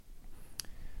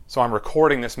So I'm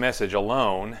recording this message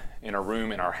alone in a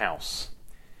room in our house.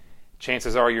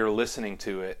 Chances are you're listening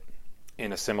to it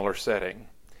in a similar setting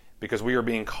because we are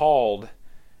being called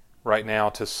right now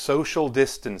to social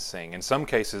distancing, in some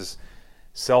cases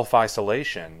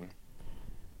self-isolation,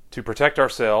 to protect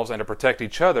ourselves and to protect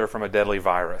each other from a deadly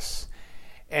virus.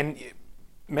 And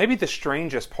maybe the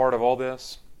strangest part of all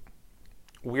this,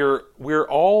 we're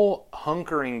all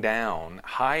hunkering down,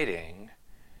 hiding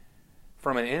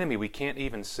from an enemy we can't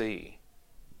even see,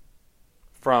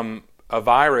 from a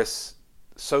virus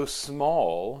so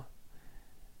small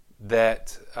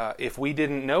that if we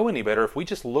didn't know any better, if we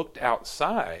just looked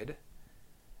outside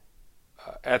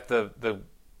at the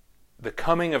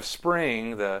coming of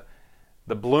spring, the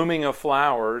blooming of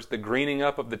flowers, the greening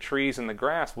up of the trees and the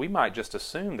grass, we might just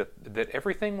assume that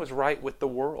everything was right with the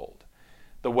world.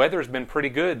 The weather's been pretty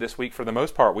good this week for the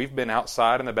most part. We've been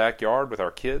outside in the backyard with our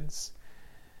kids.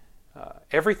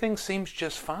 Everything seems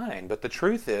just fine, but the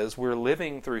truth is we're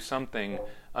living through something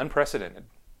unprecedented,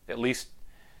 at least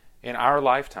in our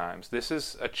lifetimes. This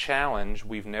is a challenge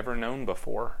we've never known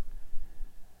before.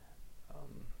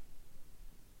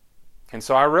 And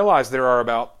so I realize there are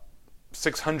about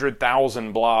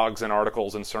 600,000 blogs and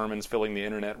articles and sermons filling the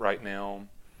internet right now,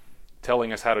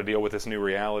 telling us how to deal with this new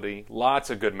reality. Lots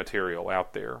of good material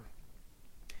out there.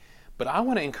 But I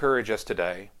want to encourage us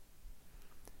today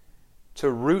to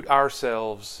root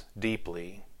ourselves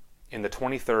deeply in the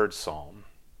 23rd Psalm.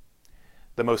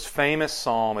 The most famous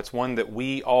psalm. It's one that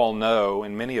we all know,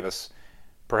 and many of us,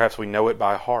 perhaps we know it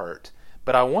by heart.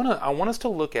 But I want us to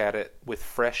look at it with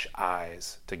fresh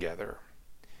eyes together.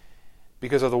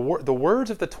 Because of the words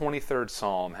of the 23rd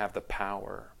Psalm have the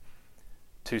power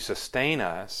to sustain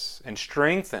us and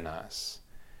strengthen us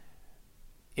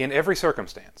in every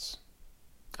circumstance.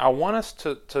 I want us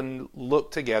to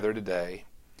look together today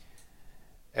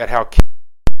at how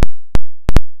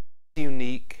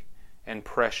unique and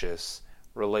precious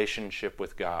relationship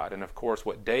with God. And of course,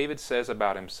 what David says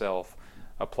about himself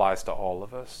applies to all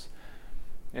of us.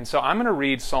 And so I'm going to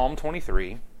read Psalm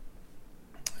 23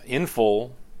 in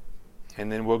full, and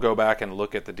then we'll go back and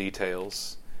look at the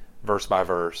details verse by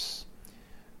verse.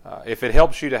 If it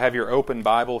helps you to have your open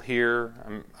Bible here,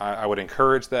 I would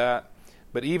encourage that.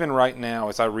 But even right now,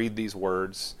 as I read these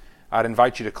words, I'd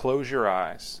invite you to close your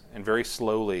eyes and very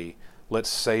slowly let's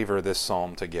savor this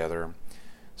psalm together.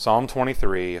 Psalm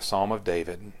 23, a psalm of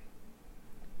David.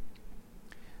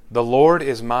 The Lord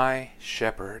is my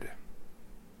shepherd.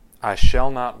 I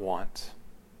shall not want.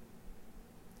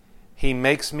 He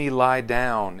makes me lie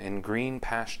down in green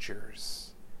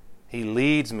pastures. He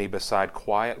leads me beside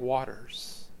quiet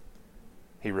waters.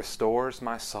 He restores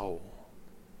my soul.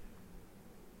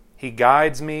 He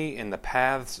guides me in the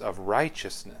paths of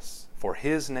righteousness for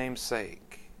His name's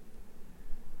sake.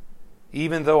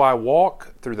 Even though I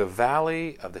walk through the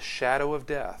valley of the shadow of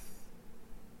death,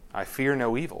 I fear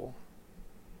no evil,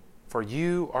 for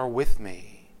You are with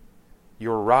me.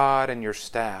 Your rod and Your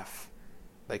staff,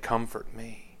 they comfort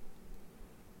me.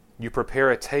 You prepare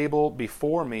a table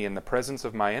before me in the presence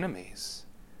of my enemies.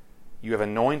 You have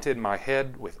anointed my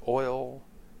head with oil.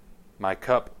 My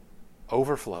cup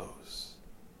overflows.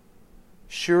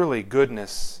 Surely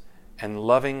goodness and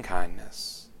loving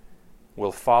kindness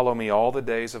will follow me all the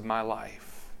days of my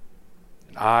life,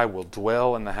 and I will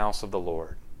dwell in the house of the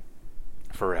Lord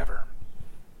forever.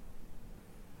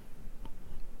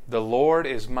 The Lord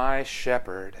is my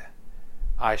shepherd,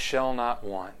 I shall not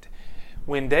want.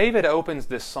 When David opens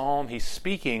this psalm, he's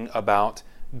speaking about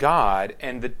God,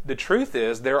 and the truth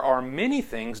is there are many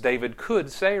things David could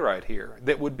say right here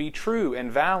that would be true and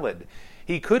valid.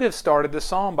 He could have started the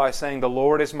psalm by saying, the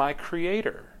Lord is my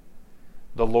creator.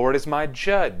 The Lord is my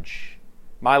judge,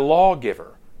 my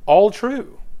lawgiver. All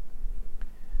true.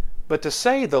 But to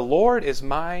say the Lord is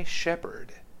my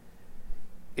shepherd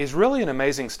is really an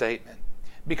amazing statement,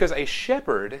 because a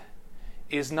shepherd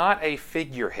is not a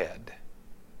figurehead.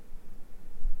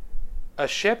 A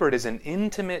shepherd is an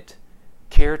intimate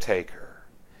caretaker.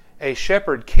 A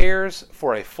shepherd cares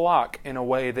for a flock in a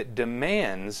way that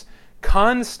demands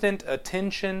constant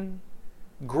attention,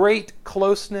 great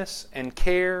closeness and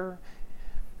care.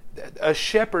 A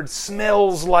shepherd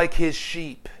smells like his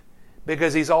sheep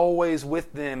because he's always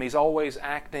with them. He's always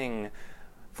acting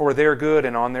for their good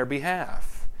and on their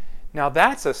behalf. Now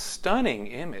that's a stunning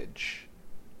image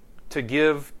to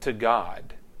give to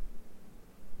God.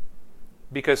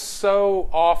 Because so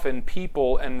often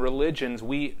people and religions,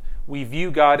 we view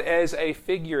God as a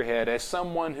figurehead, as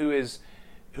someone who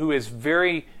is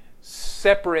very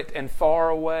separate and far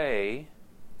away,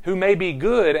 who may be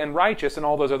good and righteous and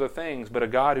all those other things, but a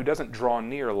God who doesn't draw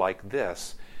near like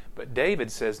this. But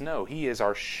David says, no, He is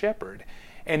our shepherd.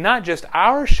 And not just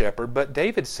our shepherd, but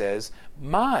David says,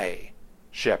 my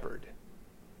shepherd.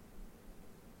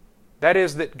 That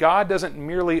is, that God doesn't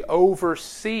merely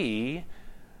oversee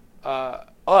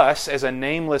us as a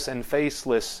nameless and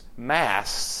faceless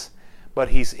mass, but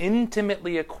He's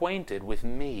intimately acquainted with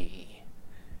me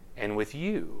and with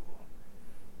you.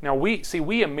 Now,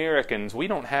 we Americans, we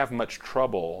don't have much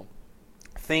trouble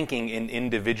thinking in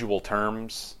individual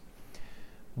terms.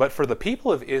 But for the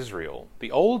people of Israel,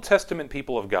 the Old Testament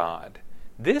people of God,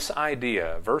 this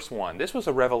idea, verse 1, this was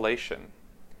a revelation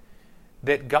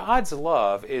that God's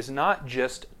love is not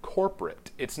just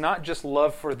corporate. It's not just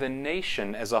love for the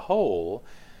nation as a whole,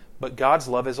 but God's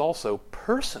love is also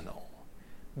personal.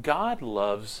 God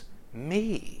loves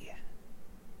me.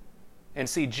 And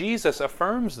see, Jesus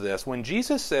affirms this when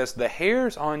Jesus says, the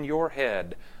hairs on your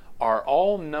head are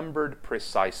all numbered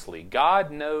precisely.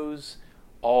 God knows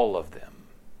all of them.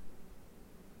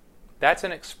 That's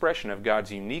an expression of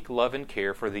God's unique love and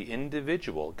care for the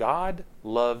individual. God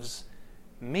loves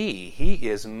me. He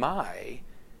is my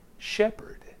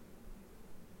shepherd.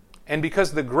 And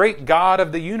because the great God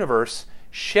of the universe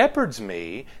shepherds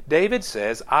me, David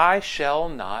says, I shall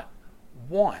not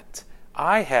want.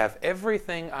 I have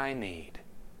everything I need.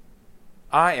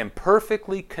 I am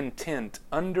perfectly content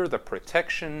under the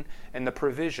protection and the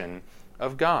provision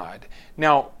of God.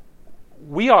 Now,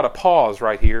 we ought to pause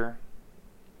right here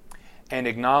and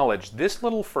acknowledge this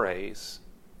little phrase,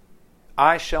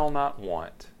 I shall not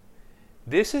want.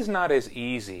 This is not as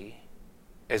easy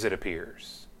as it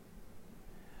appears.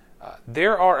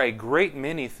 There are a great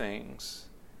many things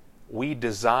we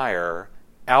desire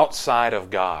outside of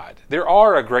God. There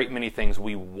are a great many things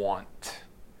we want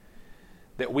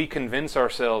that we convince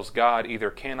ourselves God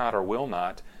either cannot or will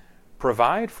not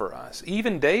provide for us.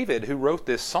 Even David, who wrote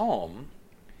this psalm,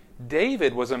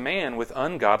 David was a man with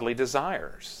ungodly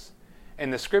desires.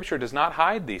 And the Scripture does not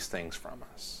hide these things from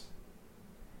us.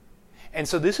 And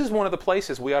so this is one of the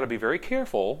places we ought to be very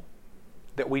careful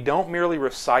that we don't merely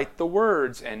recite the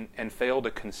words and fail to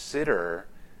consider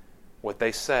what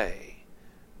they say.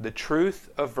 The truth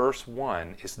of verse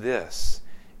 1 is this: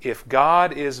 if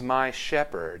God is my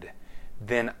shepherd,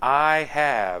 then I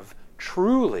have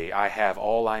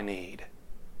all I need.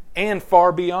 And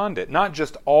far beyond it. Not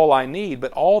just all I need,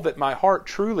 but all that my heart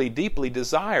truly, deeply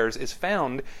desires is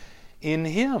found in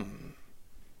Him.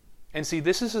 And see,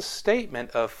 this is a statement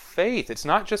of faith. It's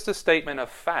not just a statement of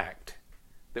fact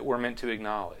that we're meant to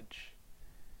acknowledge.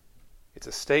 It's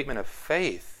a statement of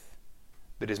faith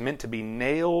that is meant to be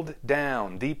nailed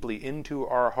down deeply into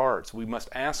our hearts. We must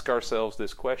ask ourselves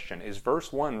this question: is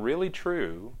verse 1 really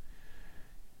true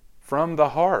from the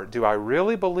heart? Do I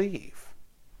really believe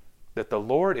that the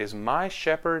Lord is my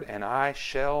shepherd and I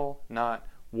shall not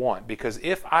want? Because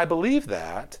if I believe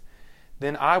that,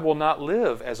 then I will not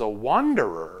live as a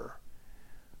wanderer,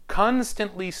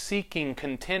 constantly seeking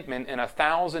contentment in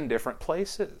 1,000 different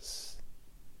places.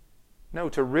 No,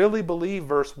 to really believe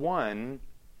verse 1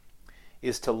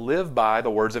 is to live by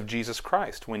the words of Jesus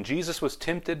Christ. When Jesus was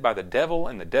tempted by the devil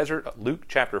in the desert, Luke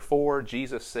chapter 4,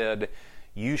 Jesus said,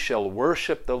 "You shall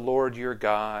worship the Lord your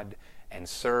God and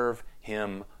serve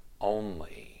Him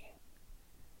only."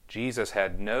 Jesus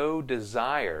had no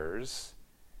desires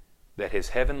that His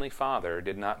heavenly Father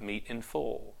did not meet in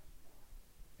full.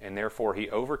 And therefore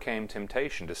He overcame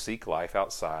temptation to seek life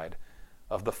outside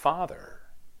of the Father.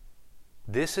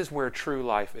 This is where true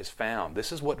life is found.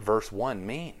 This is what verse 1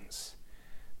 means.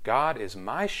 God is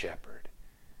my shepherd,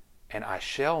 and I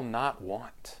shall not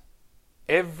want.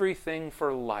 Everything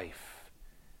for life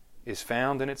is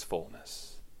found in its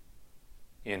fullness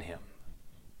in Him.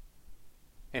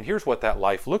 And here's what that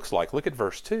life looks like. Look at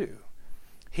verse 2.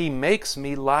 He makes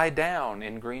me lie down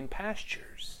in green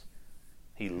pastures.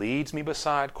 He leads me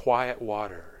beside quiet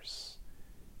waters.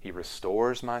 He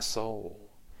restores my soul.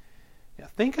 Now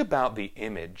think about the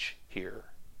image here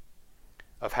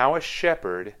of how a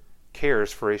shepherd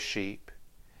cares for his sheep.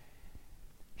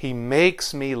 He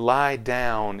makes me lie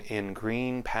down in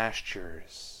green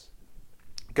pastures.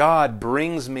 God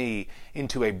brings me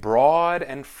into a broad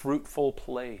and fruitful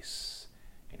place,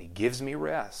 and He gives me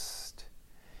rest.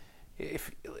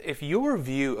 If your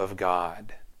view of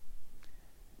God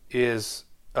is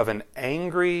of an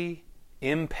angry,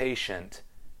 impatient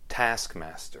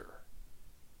taskmaster,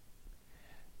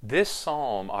 this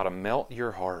psalm ought to melt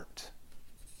your heart.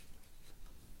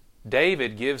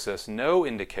 David gives us no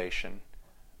indication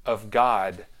of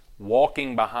God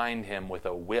walking behind him with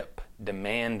a whip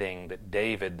demanding that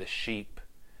David, the sheep,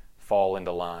 fall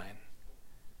into line.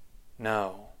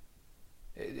 No.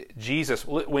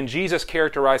 When Jesus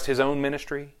characterized His own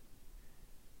ministry,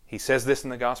 He says this in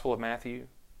the Gospel of Matthew: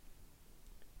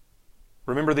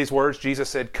 Remember these words? Jesus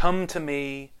said, "Come to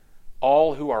me,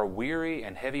 all who are weary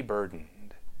and heavy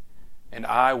burdened, and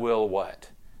I will"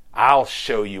 what? I'll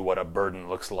show you what a burden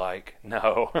looks like.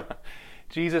 No.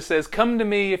 Jesus says, "Come to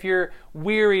me if you're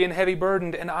weary and heavy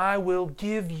burdened, and I will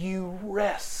give you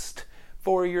rest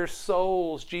for your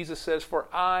souls." Jesus says,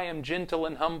 "For I am gentle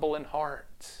and humble in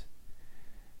heart,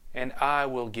 and I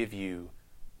will give you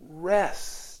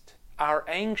rest." Our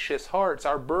anxious hearts,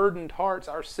 our burdened hearts,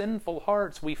 our sinful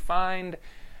hearts, we find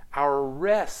our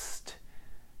rest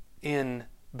in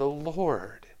the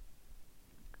Lord.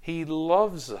 He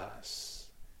loves us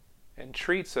and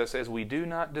treats us as we do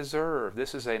not deserve.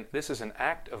 This is an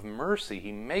act of mercy.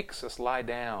 He makes us lie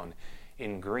down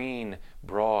in green,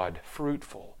 broad,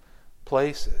 fruitful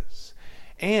places.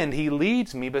 And He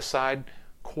leads me beside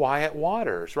quiet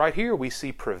waters. Right here we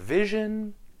see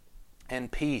provision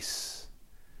and peace.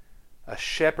 A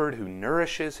shepherd who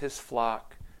nourishes his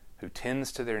flock, who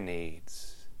tends to their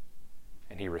needs,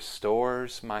 and He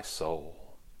restores my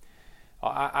soul.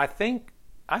 I think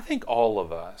all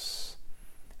of us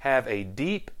have a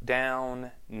deep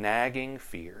down nagging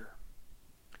fear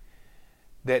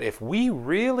that if we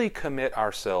really commit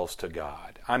ourselves to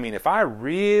God, if I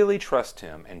really trust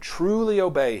Him and truly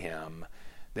obey Him,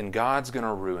 then God's going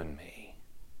to ruin me.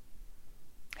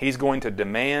 He's going to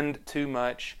demand too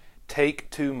much, take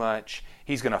too much.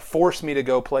 He's going to force me to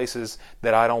go places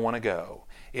that I don't want to go.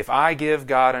 If I give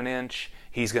God an inch,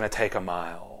 He's going to take a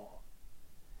mile.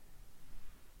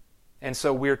 And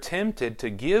so we're tempted to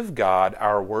give God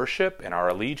our worship and our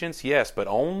allegiance, yes, but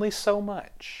only so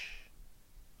much.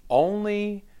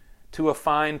 Only to a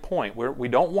fine point where we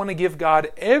don't want to give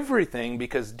God everything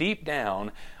because deep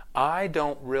down, I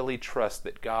don't really trust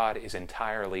that God is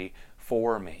entirely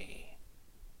for me.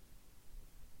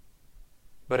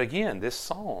 But again, this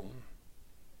psalm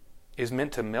is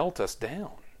meant to melt us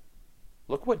down.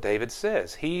 Look what David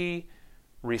says. He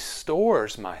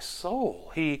restores my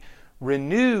soul. He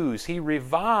renews. He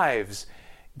revives.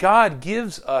 God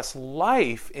gives us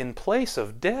life in place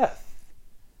of death.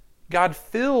 God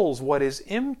fills what is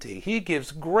empty. He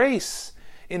gives grace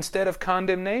instead of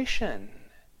condemnation.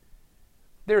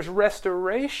 There's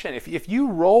restoration. If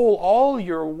you roll all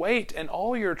your weight and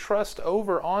all your trust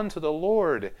over onto the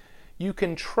Lord, you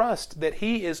can trust that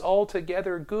He is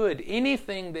altogether good.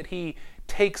 Anything that He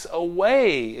takes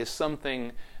away is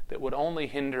something that would only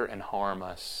hinder and harm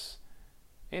us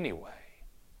anyway.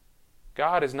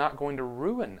 God is not going to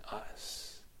ruin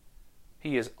us.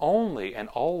 He is only and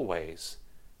always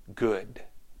good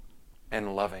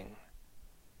and loving.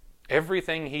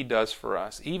 Everything He does for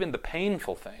us, even the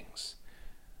painful things,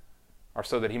 are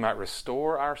so that He might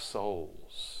restore our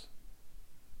souls.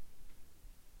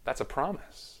 That's a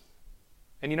promise.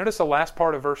 And you notice the last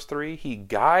part of verse 3? He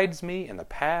guides me in the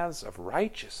paths of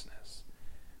righteousness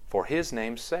for His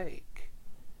name's sake.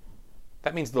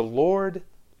 That means the Lord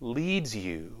leads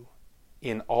you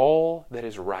in all that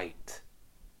is right.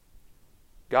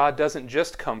 God doesn't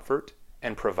just comfort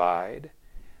and provide,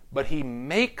 but He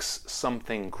makes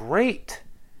something great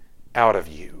out of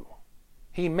you.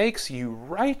 He makes you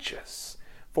righteous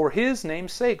for His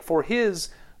name's sake, for His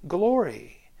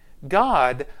glory.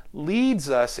 God leads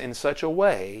us in such a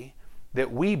way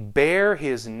that we bear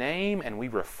His name and we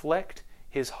reflect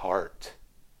His heart.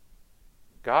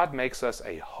 God makes us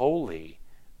a holy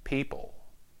people.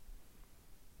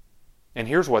 And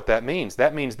here's what that means.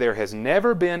 That means there has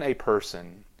never been a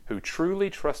person who truly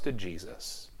trusted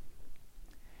Jesus,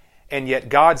 and yet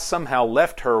God somehow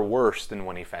left her worse than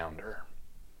when He found her.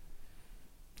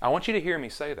 I want you to hear me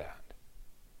say that.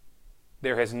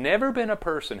 There has never been a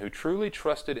person who truly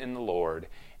trusted in the Lord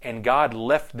and God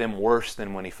left them worse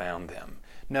than when He found them.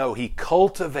 No, He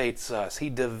cultivates us. He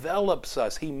develops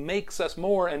us. He makes us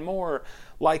more and more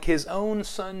like His own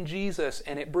Son Jesus,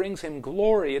 and it brings Him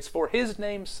glory. It's for His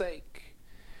name's sake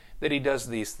that He does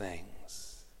these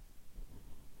things.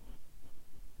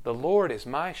 The Lord is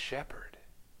my shepherd.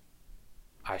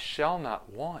 I shall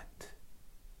not want.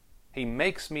 He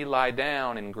makes me lie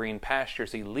down in green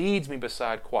pastures. He leads me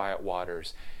beside quiet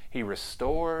waters. He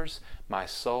restores my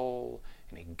soul,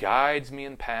 and He guides me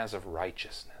in paths of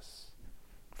righteousness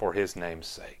for His name's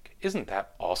sake. Isn't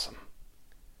that awesome?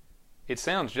 It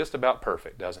sounds just about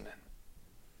perfect, doesn't it?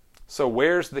 So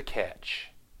where's the catch?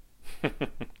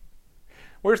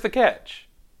 Where's the catch?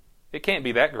 It can't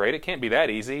be that great. It can't be that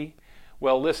easy.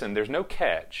 Well, listen, there's no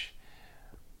catch.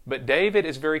 But David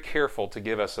is very careful to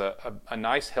give us a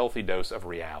nice, healthy dose of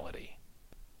reality.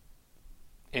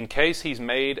 In case he's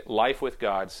made life with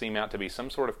God seem out to be some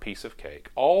sort of piece of cake,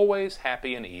 always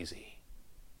happy and easy,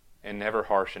 and never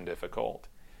harsh and difficult.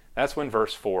 That's when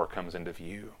verse 4 comes into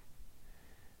view.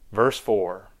 Verse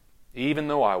 4, Even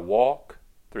though I walk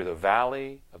through the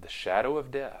valley of the shadow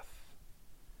of death,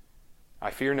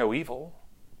 I fear no evil.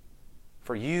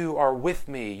 For you are with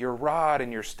me, your rod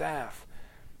and your staff,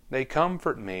 they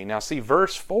comfort me. Now see,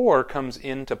 verse 4 comes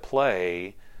into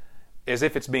play as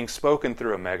if it's being spoken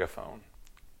through a megaphone,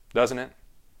 doesn't it?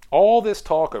 All this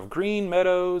talk of green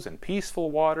meadows and peaceful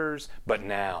waters, but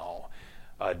now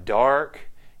a dark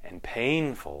and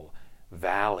painful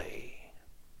valley.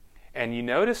 And you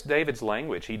notice David's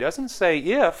language. He doesn't say,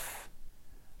 if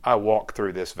I walk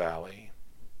through this valley.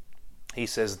 He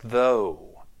says,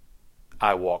 though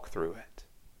I walk through it.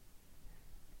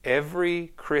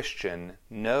 Every Christian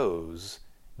knows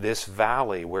this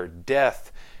valley where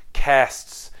death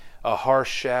casts a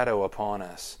harsh shadow upon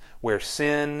us, where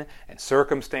sin and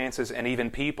circumstances and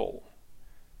even people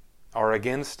are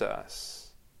against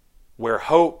us, where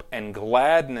hope and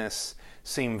gladness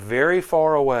seem very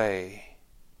far away,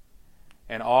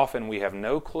 and often we have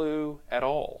no clue at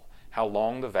all how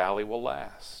long the valley will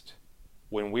last.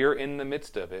 When we're in the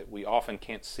midst of it, we often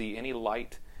can't see any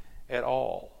light at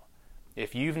all.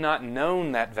 If you've not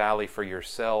known that valley for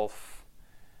yourself,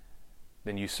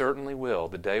 then you certainly will.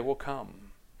 The day will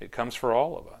come. It comes for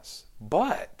all of us.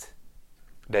 But,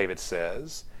 David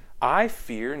says, I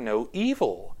fear no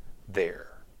evil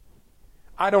there.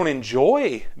 I don't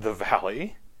enjoy the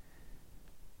valley,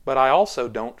 but I also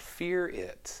don't fear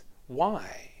it.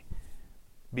 Why?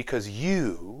 Because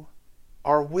you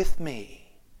are with me.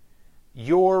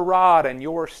 Your rod and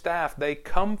your staff, they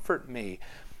comfort me.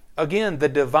 Again, the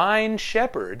divine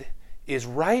shepherd is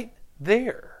right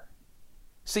there.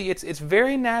 See, it's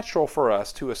very natural for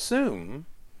us to assume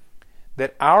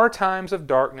that our times of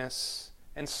darkness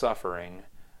and suffering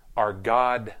are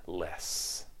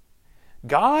godless.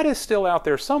 God is still out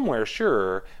there somewhere,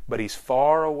 sure, but He's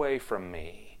far away from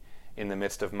me in the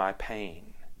midst of my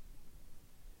pain.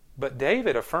 But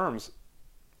David affirms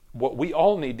what we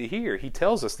all need to hear. He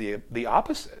tells us the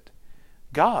opposite.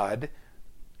 God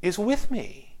is with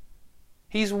me.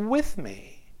 He's with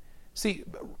me. See,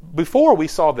 before we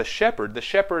saw the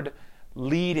shepherd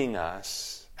leading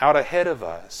us, out ahead of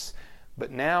us.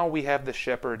 But now we have the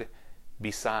shepherd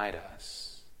beside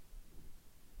us,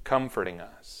 comforting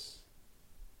us.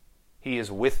 He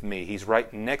is with me. He's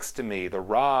right next to me. The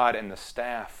rod and the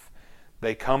staff,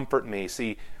 they comfort me.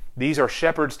 See, these are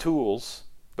shepherd's tools,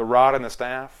 the rod and the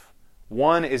staff.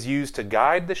 One is used to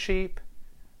guide the sheep.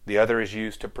 The other is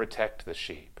used to protect the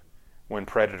sheep when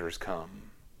predators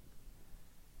come.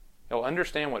 You'll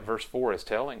understand what verse 4 is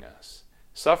telling us.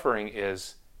 Suffering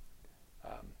is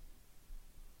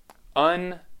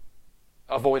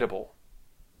unavoidable.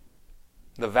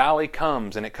 The valley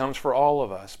comes, and it comes for all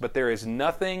of us, but there is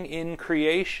nothing in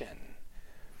creation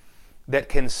that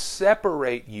can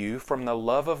separate you from the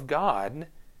love of God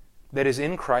that is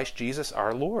in Christ Jesus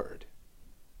our Lord.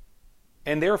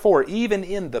 And therefore, even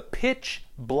in the pitch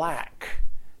black,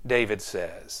 David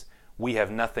says, we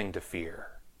have nothing to fear.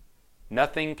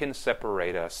 Nothing can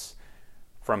separate us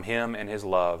from Him and His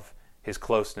love, His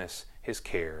closeness, His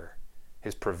care,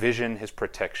 His provision, His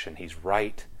protection. He's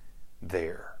right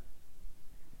there.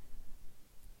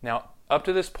 Now, up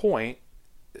to this point,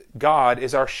 God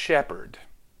is our shepherd.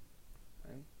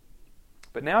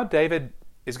 But now David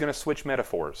is going to switch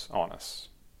metaphors on us.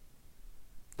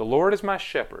 The Lord is my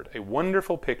shepherd, a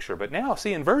wonderful picture. But now,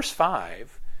 see, in verse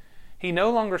 5, he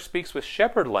no longer speaks with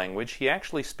shepherd language. He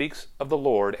actually speaks of the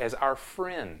Lord as our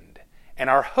friend and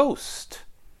our host.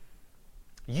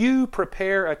 You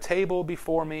prepare a table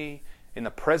before me in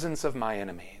the presence of my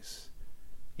enemies.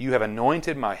 You have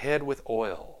anointed my head with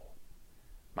oil.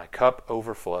 My cup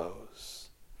overflows.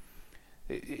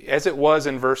 As it was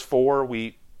in verse 4,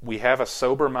 we have a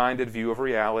sober-minded view of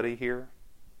reality here.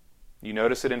 You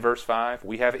notice it in verse 5.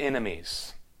 We have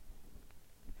enemies.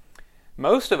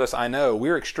 Most of us, I know,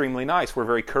 we're extremely nice. We're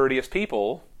very courteous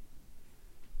people,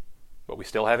 but we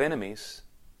still have enemies.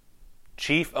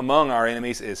 Chief among our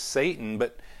enemies is Satan,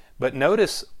 but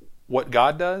notice what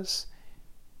God does.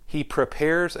 He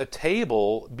prepares a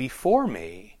table before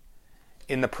me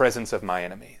in the presence of my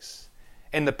enemies.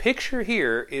 And the picture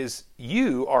here is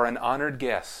you are an honored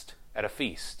guest at a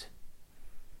feast.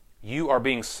 You are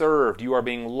being served, you are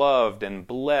being loved and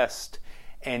blessed,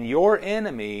 and your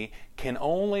enemy can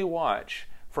only watch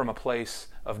from a place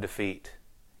of defeat.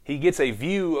 He gets a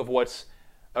view of what's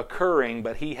occurring,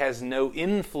 but he has no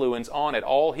influence on it.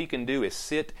 All he can do is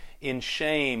sit in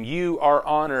shame. You are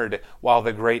honored while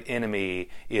the great enemy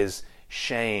is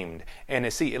shamed.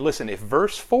 And see, listen, if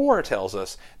verse 4 tells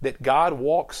us that God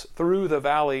walks through the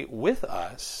valley with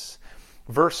us,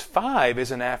 verse 5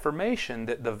 is an affirmation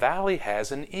that the valley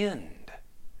has an end.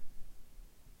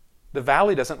 The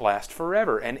valley doesn't last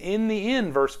forever. And in the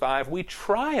end, verse 5, we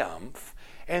triumph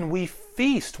and we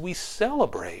feast, we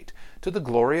celebrate to the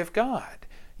glory of God.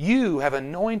 You have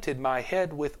anointed my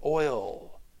head with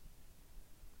oil.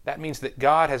 That means that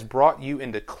God has brought you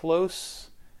into close,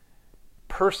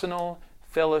 personal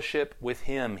fellowship with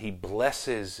Him. He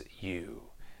blesses you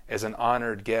as an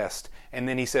honored guest. And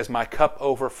then He says, my cup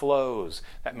overflows.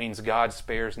 That means God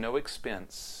spares no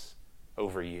expense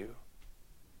over you.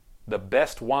 The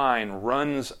best wine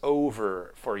runs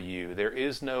over for you. There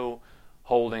is no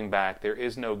holding back. There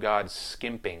is no God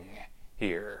skimping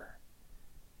here.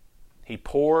 He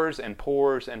pours and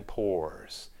pours and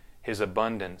pours. His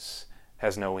abundance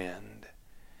has no end.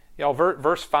 Y'all,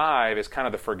 verse 5 is kind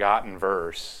of the forgotten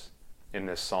verse in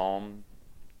this psalm.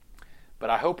 But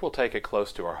I hope we'll take it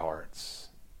close to our hearts.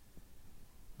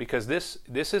 Because this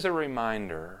is a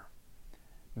reminder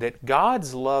that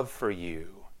God's love for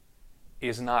you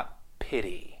is not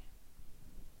pity.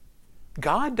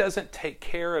 God doesn't take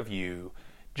care of you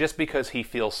just because He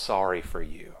feels sorry for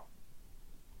you.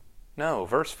 No,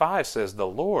 verse 5 says the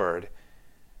Lord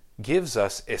gives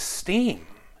us esteem.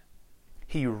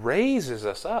 He raises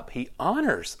us up. He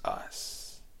honors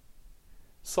us.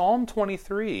 Psalm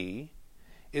 23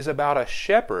 is about a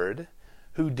shepherd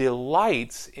who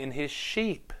delights in his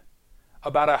sheep,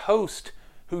 about a host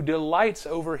who delights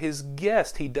over his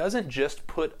guest. He doesn't just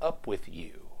put up with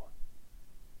you.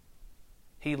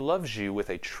 He loves you with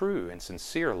a true and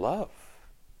sincere love.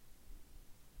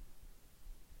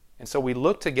 And so we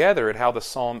look together at how the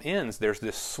psalm ends. There's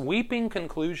this sweeping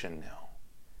conclusion now.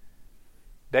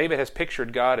 David has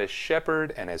pictured God as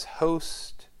shepherd and as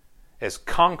host, as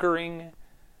conquering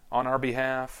on our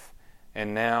behalf.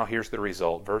 And now here's the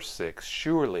result. Verse 6,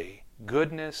 surely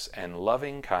goodness and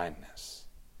loving kindness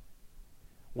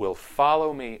will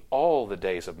follow me all the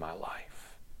days of my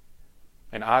life,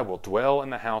 and I will dwell in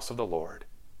the house of the Lord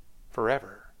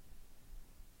forever.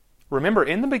 Remember,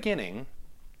 in the beginning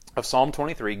of Psalm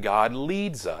 23, God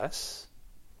leads us.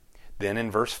 Then in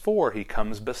verse 4, He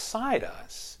comes beside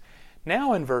us.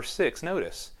 Now in verse 6,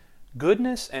 notice,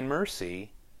 goodness and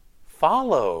mercy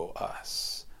follow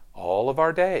us all of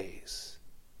our days.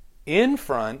 In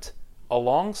front,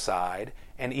 alongside,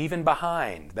 and even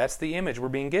behind. That's the image we're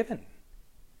being given.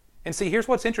 And see, here's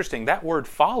what's interesting. That word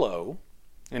follow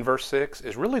in verse 6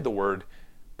 is really the word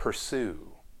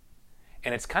pursue.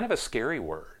 And it's kind of a scary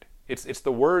word. It's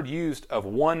the word used of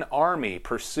one army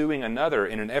pursuing another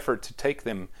in an effort to take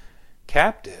them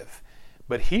captive.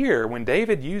 But here, when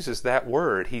David uses that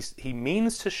word, he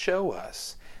means to show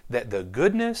us that the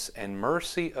goodness and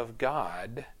mercy of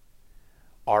God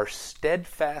are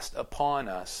steadfast upon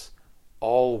us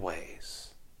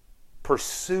always,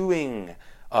 pursuing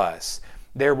us.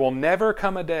 There will never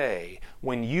come a day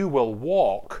when you will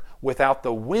walk without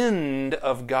the wind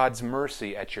of God's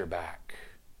mercy at your back.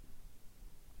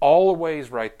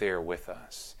 Always right there with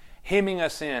us, hemming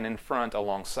us in front,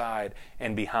 alongside,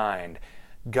 and behind.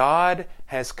 God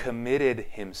has committed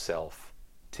Himself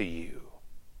to you,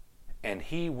 and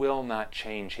He will not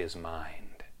change His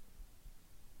mind.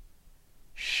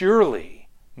 Surely,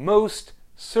 most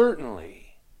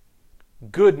certainly,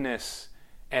 goodness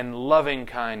and loving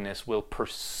kindness will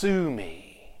pursue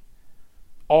me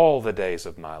all the days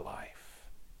of my life,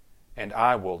 and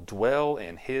I will dwell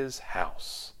in His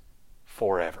house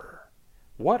forever.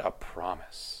 What a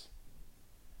promise!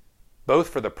 Both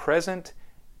for the present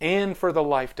and for the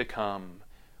life to come.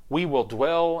 We will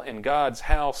dwell in God's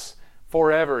house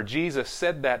forever. Jesus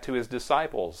said that to His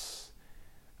disciples.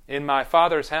 In my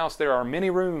Father's house there are many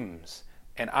rooms,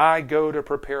 and I go to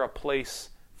prepare a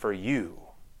place for you,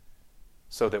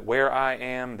 so that where I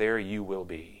am, there you will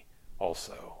be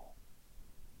also.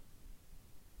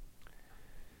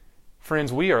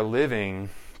 Friends, we are living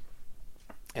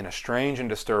in a strange and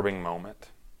disturbing moment.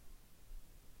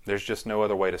 There's just no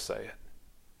other way to say it.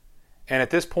 And at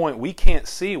this point, we can't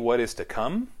see what is to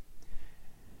come,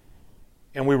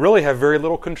 and we really have very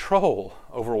little control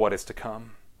over what is to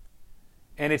come.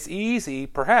 And it's easy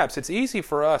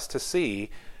for us to see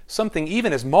something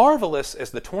even as marvelous as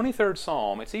the 23rd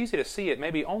Psalm. It's easy to see it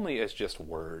maybe only as just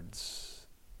words.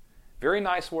 Very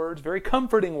nice words, very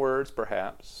comforting words,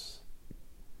 perhaps.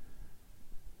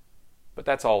 But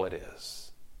that's all it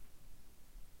is.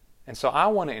 And so I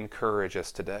want to encourage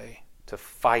us today to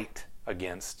fight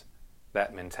against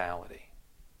that mentality.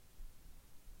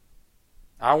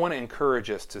 I want to encourage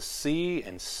us to see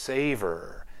and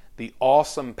savor the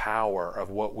awesome power of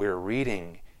what we're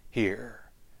reading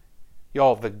here.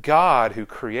 Y'all, the God who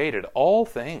created all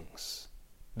things,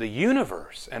 the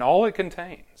universe and all it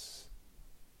contains,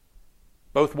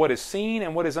 both what is seen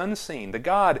and what is unseen, the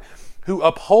God who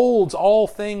upholds all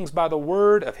things by the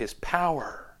word of his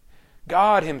power,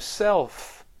 God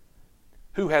himself,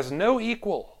 who has no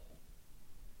equal,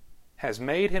 has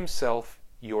made himself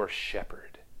your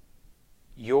shepherd.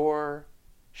 Your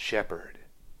shepherd.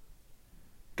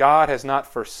 God has not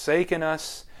forsaken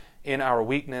us in our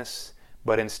weakness,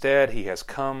 but instead he has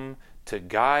come to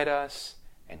guide us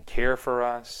and care for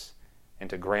us and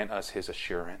to grant us his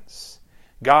assurance.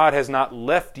 God has not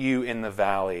left you in the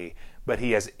valley, but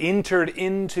he has entered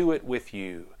into it with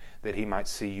you that he might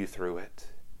see you through it.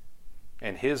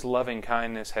 And his loving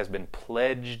kindness has been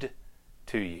pledged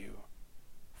to you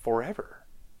forever.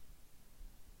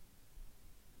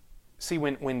 See,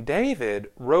 when David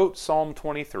wrote Psalm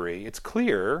 23, it's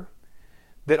clear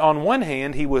that on one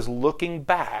hand he was looking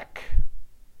back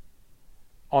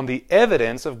on the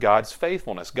evidence of God's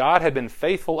faithfulness. God had been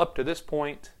faithful up to this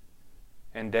point,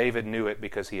 and David knew it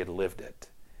because he had lived it.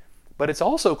 But it's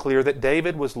also clear that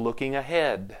David was looking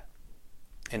ahead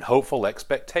in hopeful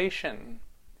expectation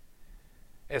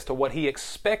as to what he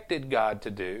expected God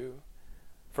to do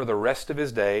for the rest of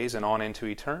his days and on into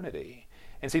eternity.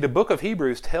 And see, the book of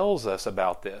Hebrews tells us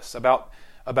about this,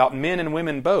 about men and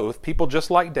women both, people just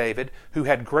like David, who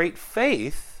had great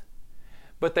faith,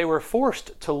 but they were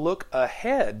forced to look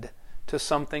ahead to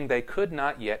something they could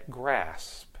not yet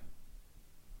grasp.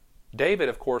 David,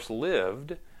 of course,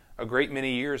 lived a great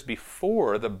many years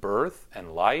before the birth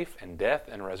and life and death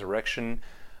and resurrection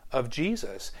of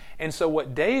Jesus. And so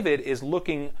what David is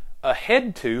looking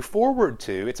ahead to, forward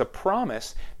to, it's a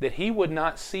promise that he would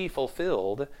not see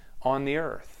fulfilled on the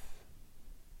earth.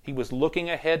 He was looking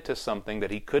ahead to something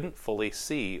that he couldn't fully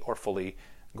see or fully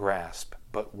grasp.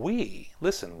 But we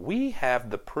have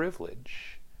the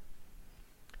privilege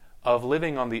of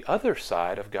living on the other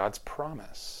side of God's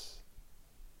promise.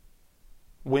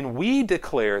 When we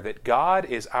declare that God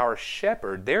is our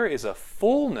shepherd, there is a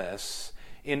fullness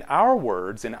in our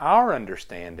words, in our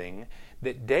understanding,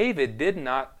 that David did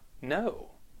not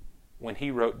know when he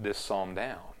wrote this psalm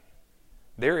down.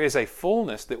 There is a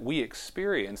fullness that we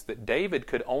experience that David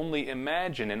could only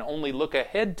imagine and only look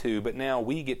ahead to, but now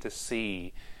we get to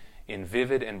see in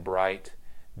vivid and bright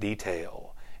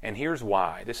detail. And here's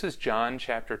why. This is John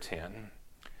chapter 10.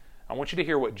 I want you to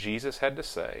hear what Jesus had to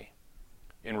say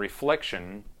in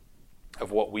reflection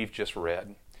of what we've just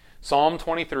read. Psalm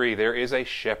 23, there is a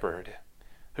shepherd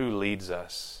who leads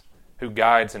us, who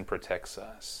guides and protects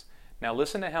us. Now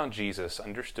listen to how Jesus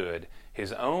understood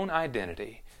his own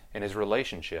identity and his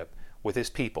relationship with his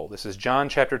people. This is John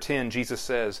chapter 10. Jesus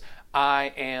says,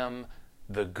 I am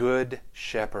the good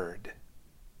shepherd.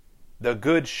 The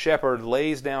good shepherd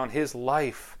lays down his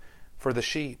life for the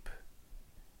sheep.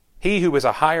 He who is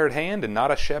a hired hand and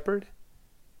not a shepherd,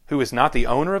 who is not the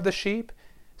owner of the sheep,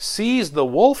 sees the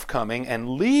wolf coming and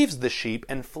leaves the sheep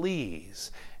and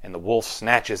flees, and the wolf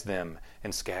snatches them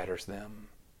and scatters them.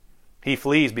 He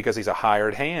flees because he's a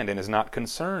hired hand and is not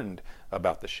concerned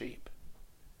about the sheep.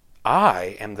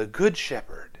 I am the good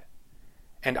shepherd,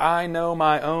 and I know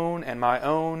my own, and my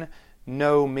own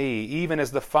know me, even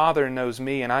as the Father knows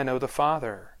me, and I know the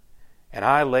Father. And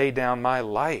I lay down my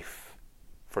life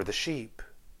for the sheep.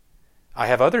 I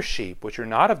have other sheep which are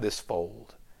not of this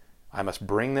fold. I must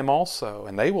bring them also,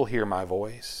 and they will hear my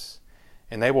voice,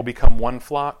 and they will become one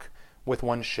flock with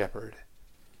one shepherd.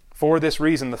 For this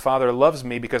reason the Father loves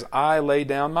me, because I lay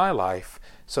down my life,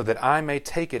 so that I may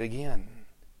take it again.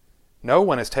 No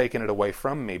one has taken it away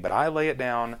from me, but I lay it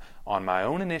down on my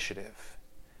own initiative.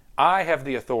 I have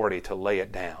the authority to lay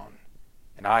it down,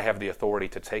 and I have the authority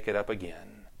to take it up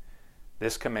again.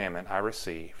 This commandment I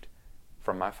received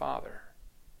from my Father.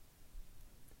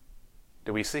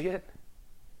 Do we see it?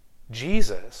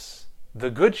 Jesus,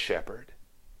 the Good Shepherd,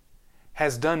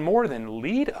 has done more than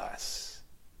lead us.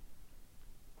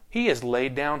 He has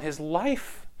laid down his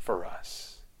life for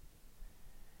us.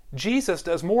 Jesus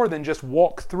does more than just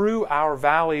walk through our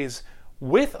valleys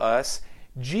with us.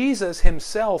 Jesus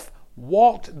himself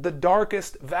walked the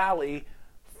darkest valley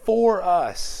for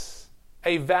us.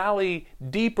 A valley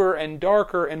deeper and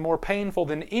darker and more painful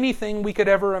than anything we could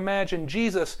ever imagine.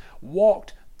 Jesus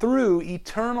walked through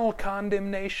eternal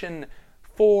condemnation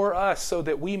for us so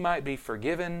that we might be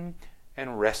forgiven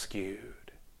and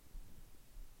rescued.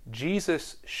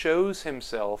 Jesus shows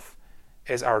himself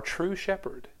as our true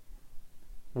shepherd.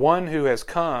 One who has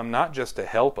come not just to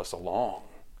help us along,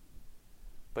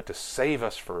 but to save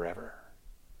us forever.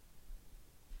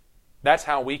 That's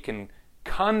how we can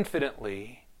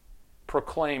confidently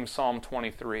proclaim Psalm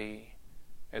 23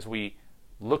 as we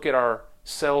look at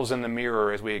ourselves in the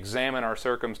mirror, as we examine our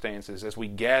circumstances, as we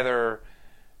gather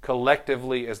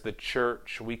collectively as the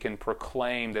church, we can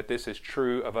proclaim that this is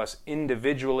true of us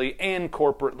individually and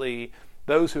corporately.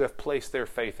 Those who have placed their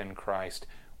faith in Christ,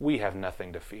 we have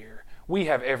nothing to fear. We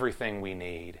have everything we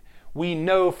need. We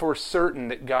know for certain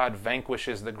that God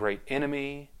vanquishes the great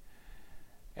enemy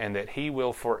and that He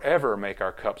will forever make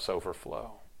our cups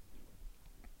overflow.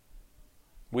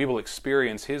 We will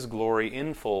experience His glory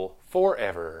in full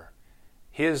forever.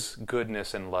 His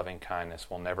goodness and loving kindness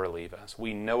will never leave us.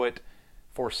 We know it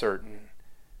for certain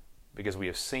because we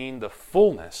have seen the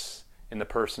fullness in the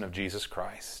person of Jesus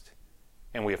Christ,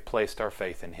 and we have placed our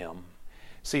faith in Him.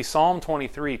 See, Psalm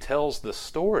 23 tells the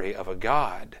story of a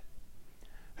God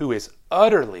who is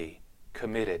utterly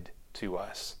committed to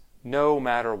us, no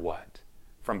matter what,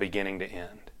 from beginning to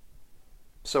end.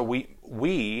 So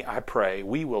I pray,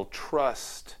 we will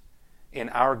trust in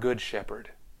our Good Shepherd,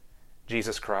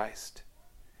 Jesus Christ.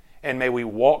 And may we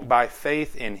walk by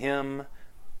faith in Him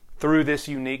through this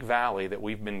unique valley that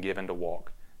we've been given to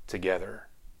walk together.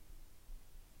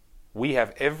 We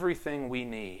have everything we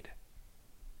need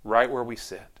right where we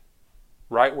sit,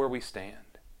 right where we stand.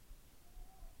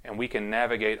 And we can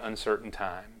navigate uncertain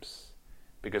times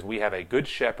because we have a Good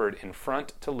Shepherd in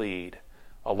front to lead,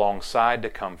 alongside to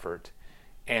comfort,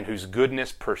 and whose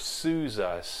goodness pursues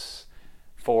us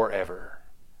forever,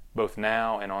 both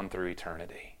now and on through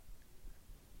eternity.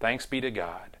 Thanks be to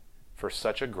God for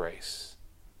such a grace.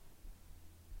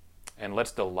 And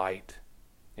let's delight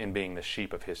in being the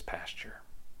sheep of His pasture.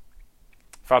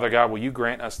 Father God, will You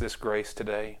grant us this grace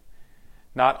today,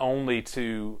 not only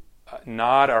to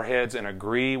nod our heads and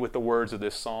agree with the words of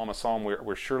this psalm, a psalm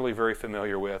we're surely very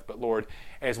familiar with, but Lord,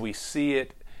 as we see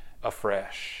it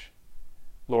afresh,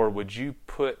 Lord, would You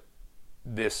put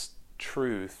this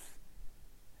truth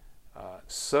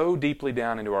so deeply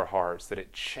down into our hearts that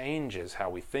it changes how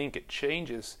we think, it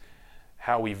changes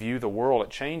how we view the world,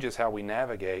 it changes how we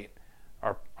navigate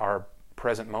our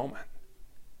present moment.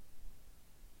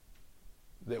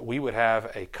 That we would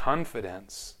have a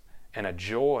confidence and a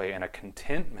joy and a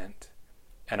contentment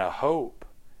and a hope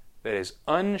that is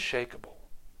unshakable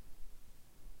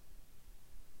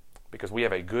because we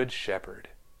have a Good Shepherd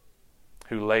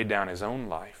who laid down His own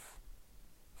life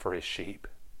for His sheep.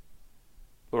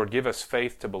 Lord, give us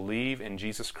faith to believe in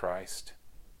Jesus Christ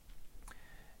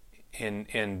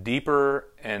in deeper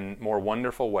and more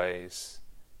wonderful ways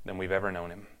than we've ever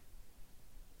known Him.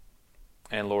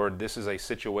 And Lord, this is a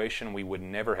situation we would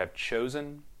never have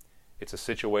chosen. It's a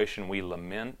situation we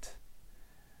lament.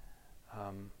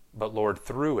 But Lord,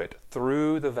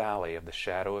 through the valley of the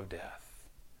shadow of death,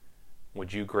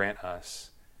 would You grant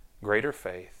us greater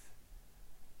faith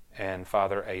and,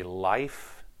 Father, a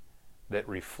life that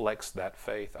reflects that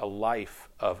faith, a life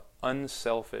of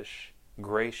unselfish,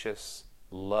 gracious,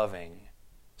 loving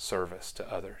service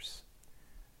to others.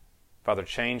 Father,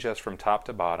 change us from top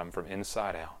to bottom, from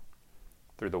inside out,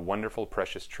 through the wonderful,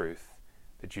 precious truth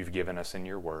that You've given us in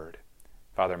Your Word.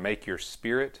 Father, make Your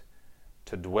Spirit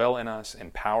to dwell in us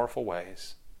in powerful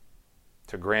ways,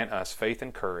 to grant us faith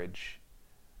and courage,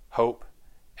 hope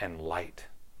and light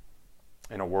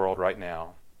in a world right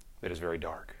now that is very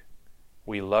dark.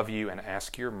 We love You and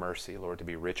ask Your mercy, Lord, to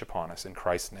be rich upon us. In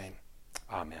Christ's name,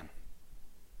 amen.